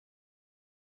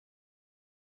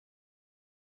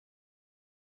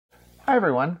Hi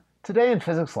everyone. Today in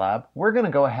physics lab, we're going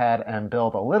to go ahead and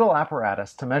build a little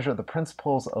apparatus to measure the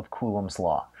principles of Coulomb's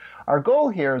law. Our goal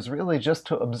here is really just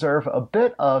to observe a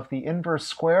bit of the inverse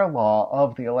square law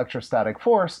of the electrostatic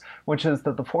force, which is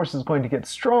that the force is going to get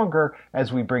stronger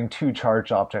as we bring two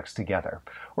charged objects together.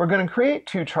 We're going to create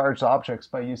two charged objects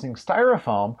by using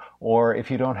styrofoam, or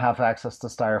if you don't have access to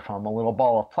styrofoam, a little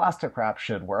ball of plastic wrap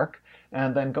should work,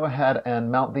 and then go ahead and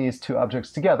mount these two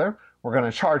objects together. We're going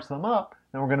to charge them up,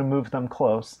 and we're going to move them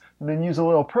close, and then use a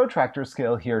little protractor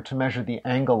scale here to measure the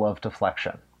angle of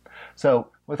deflection. So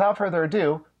without further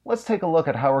ado, let's take a look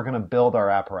at how we're going to build our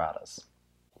apparatus.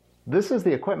 This is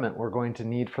the equipment we're going to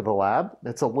need for the lab.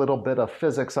 It's a little bit of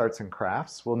physics, arts, and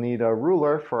crafts. We'll need a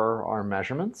ruler for our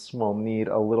measurements. We'll need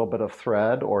a little bit of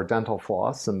thread or dental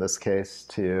floss, in this case,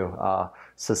 to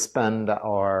suspend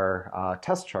our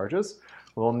test charges.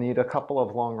 We'll need a couple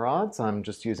of long rods. I'm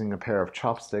just using a pair of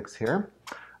chopsticks here.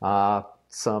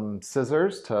 Some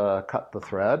scissors to cut the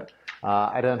thread.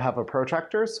 I didn't have a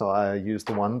protractor, so I used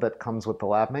the one that comes with the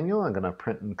lab manual. I'm going to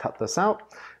print and cut this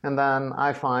out. And then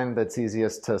I find that it's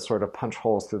easiest to sort of punch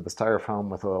holes through the styrofoam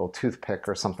with a little toothpick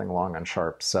or something long and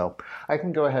sharp. So I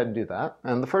can go ahead and do that.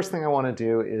 And the first thing I want to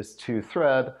do is to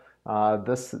thread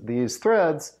these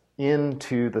threads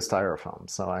into the styrofoam.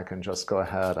 So I can just go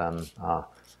ahead and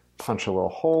punch a little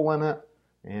hole in it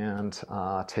and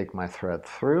take my thread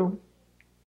through.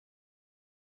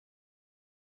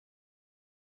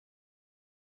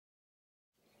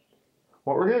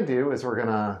 What we're going to do is we're going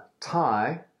to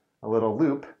tie a little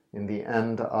loop in the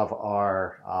end of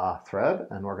our thread,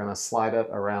 and we're going to slide it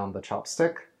around the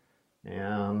chopstick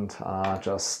and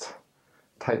just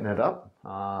tighten it up.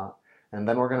 And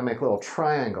then we're going to make a little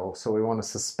triangle. So we want to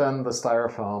suspend the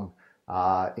styrofoam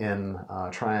in a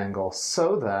triangle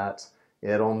so that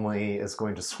it only is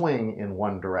going to swing in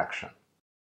one direction.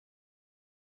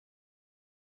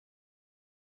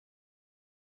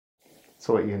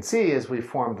 So what you can see is we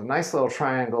formed a nice little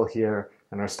triangle here,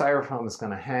 and our styrofoam is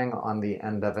going to hang on the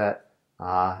end of it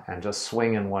and just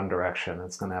swing in one direction.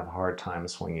 It's going to have a hard time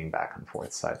swinging back and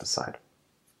forth side to side.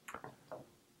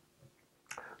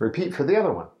 Repeat for the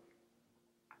other one.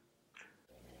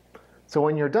 So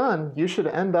when you're done, you should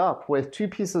end up with two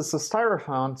pieces of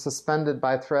styrofoam suspended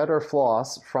by thread or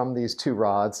floss from these two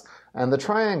rods, and the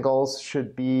triangles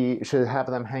should have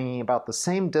them hanging about the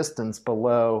same distance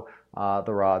below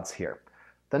the rods here.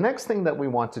 The next thing that we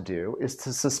want to do is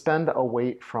to suspend a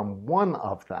weight from one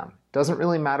of them. Doesn't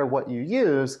really matter what you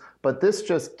use, but this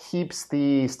just keeps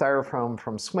the styrofoam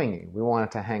from swinging. We want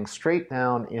it to hang straight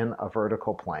down in a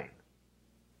vertical plane.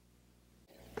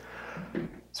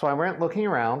 So I went looking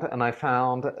around and I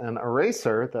found an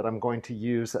eraser that I'm going to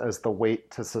use as the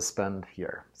weight to suspend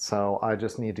here. So I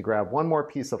just need to grab one more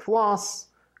piece of floss,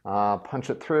 punch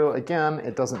it through. Again,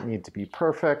 it doesn't need to be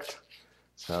perfect.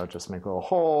 So just make a little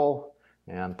hole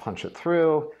and punch it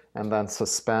through, and then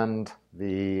suspend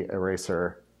the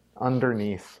eraser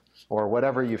underneath, or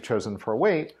whatever you've chosen for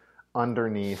weight,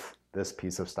 underneath this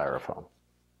piece of styrofoam.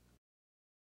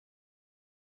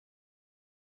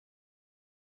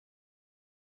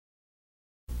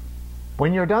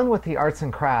 When you're done with the arts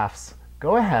and crafts,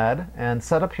 go ahead and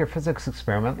set up your physics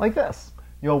experiment like this.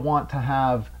 You'll want to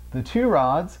have the two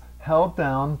rods held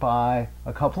down by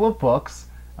a couple of books.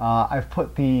 I've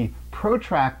put the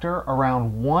protractor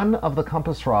around one of the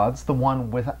compass rods, the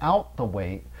one without the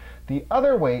weight. The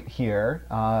other weight here,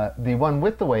 the one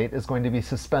with the weight, is going to be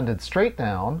suspended straight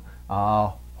down,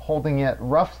 holding it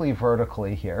roughly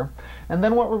vertically here. And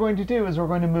then what we're going to do is we're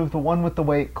going to move the one with the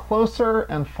weight closer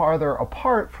and farther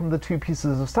apart from the two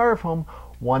pieces of styrofoam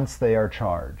once they are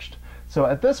charged. So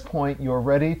at this point, you're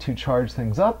ready to charge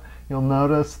things up. You'll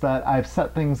notice that I've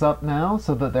set things up now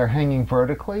so that they're hanging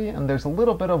vertically, and there's a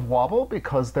little bit of wobble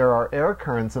because there are air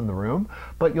currents in the room,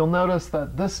 but you'll notice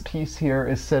that this piece here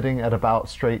is sitting at about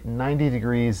straight 90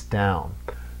 degrees down.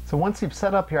 So once you've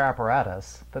set up your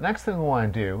apparatus, the next thing we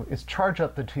want to do is charge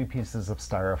up the two pieces of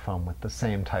styrofoam with the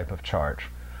same type of charge.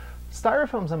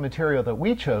 Styrofoam is a material that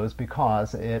we chose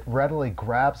because it readily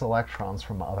grabs electrons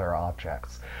from other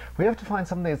objects. We have to find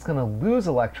something that's going to lose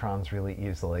electrons really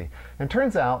easily. And it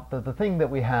turns out that the thing that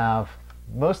we have,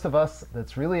 most of us,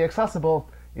 that's really accessible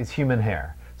is human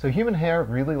hair. So human hair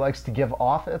really likes to give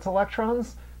off its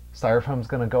electrons. Styrofoam is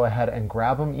going to go ahead and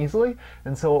grab them easily.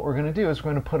 And so what we're going to do is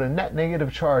we're going to put a net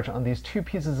negative charge on these two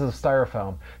pieces of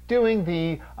styrofoam, doing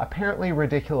the apparently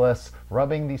ridiculous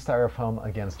rubbing the styrofoam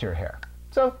against your hair.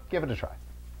 So give it a try.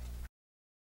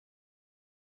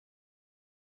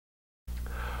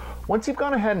 Once you've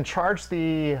gone ahead and charged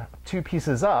the two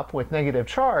pieces up with negative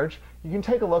charge, you can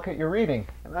take a look at your reading.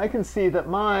 And I can see that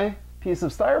my piece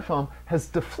of styrofoam has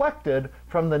deflected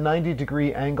from the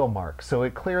 90-degree angle mark, so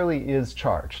it clearly is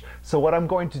charged. So what I'm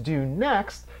going to do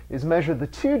next is measure the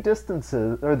two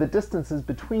distances, or the distances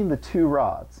between the two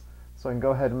rods. So I can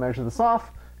go ahead and measure this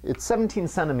off. It's 17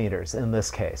 centimeters in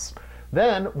this case.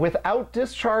 Then, without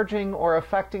discharging or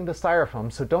affecting the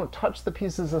styrofoam, so don't touch the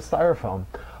pieces of styrofoam,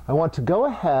 I want to go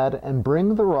ahead and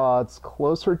bring the rods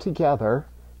closer together,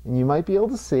 and you might be able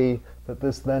to see that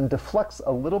this then deflects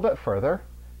a little bit further.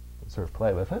 Sort of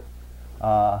play with it,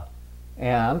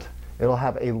 and it'll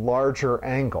have a larger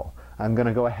angle. I'm going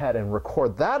to go ahead and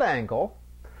record that angle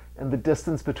and the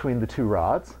distance between the two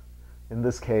rods, in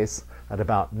this case at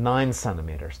about 9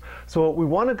 centimeters. So what we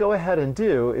want to go ahead and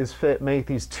do is make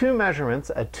these two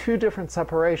measurements at two different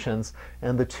separations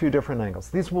and the two different angles.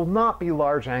 These will not be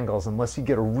large angles unless you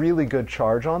get a really good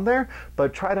charge on there,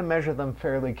 but try to measure them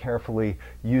fairly carefully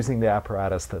using the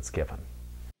apparatus that's given.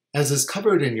 As is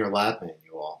covered in your lab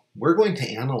manual, we're going to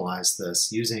analyze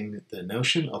this using the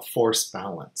notion of force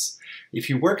balance. If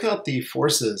you work out the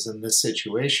forces in this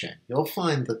situation, you'll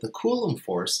find that the Coulomb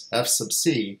force, F sub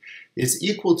c, is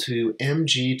equal to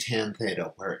mg tan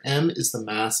theta, where m is the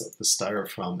mass of the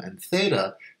styrofoam and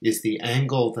theta is the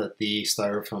angle that the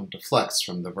styrofoam deflects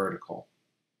from the vertical.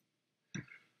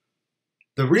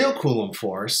 The real Coulomb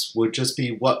force would just be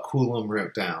what Coulomb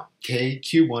wrote down, k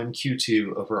q1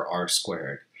 q2 over r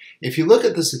squared. If you look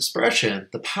at this expression,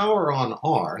 the power on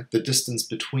r, the distance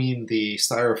between the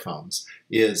styrofoams,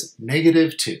 is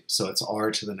 -2, so it's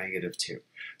r to the -2.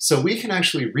 So we can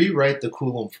actually rewrite the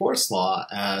Coulomb force law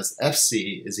as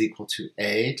Fc is equal to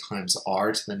a times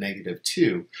r to the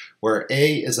 -2, where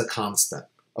a is a constant.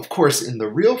 Of course, in the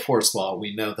real force law,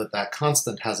 we know that that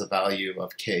constant has a value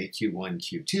of k q1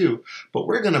 q2, but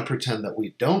we're going to pretend that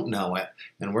we don't know it,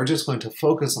 and we're just going to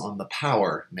focus on the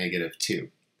power -2.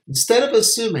 Instead of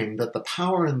assuming that the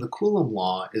power in the Coulomb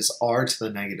law is r to the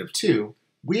 -2,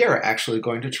 we are actually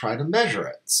going to try to measure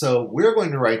it. So we're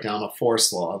going to write down a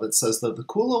force law that says that the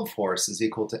Coulomb force is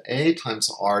equal to a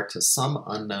times r to some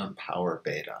unknown power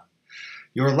beta.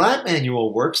 Your lab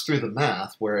manual works through the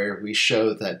math where we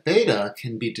show that beta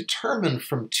can be determined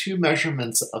from two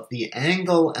measurements of the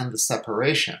angle and the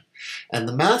separation. And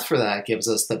the math for that gives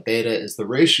us that beta is the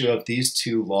ratio of these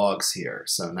two logs here.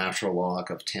 So natural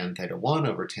log of tan theta 1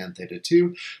 over tan theta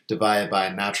 2 divided by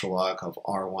natural log of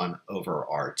r1 over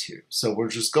r2. So we'll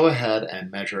just go ahead and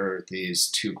measure these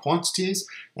two quantities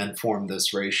and form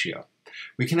this ratio.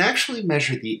 We can actually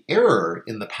measure the error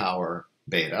in the power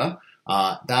beta.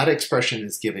 That expression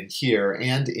is given here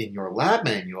and in your lab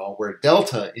manual, where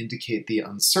delta indicate the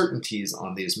uncertainties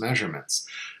on these measurements.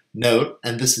 Note,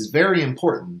 and this is very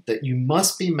important, that you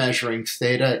must be measuring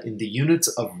theta in the units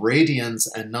of radians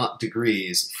and not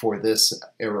degrees for this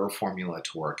error formula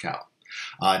to work out.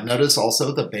 Notice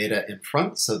also the beta in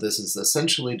front, so this is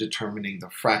essentially determining the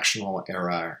fractional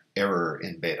error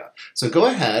in beta. So go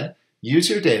ahead, use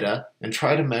your data, and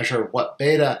try to measure what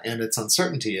beta and its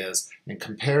uncertainty is, and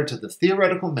compare to the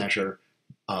theoretical measure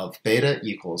of beta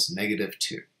equals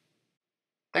 -2.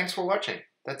 Thanks for watching.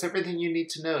 That's everything you need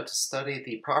to know to study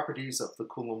the properties of the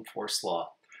Coulomb force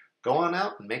law. Go on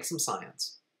out and make some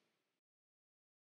science.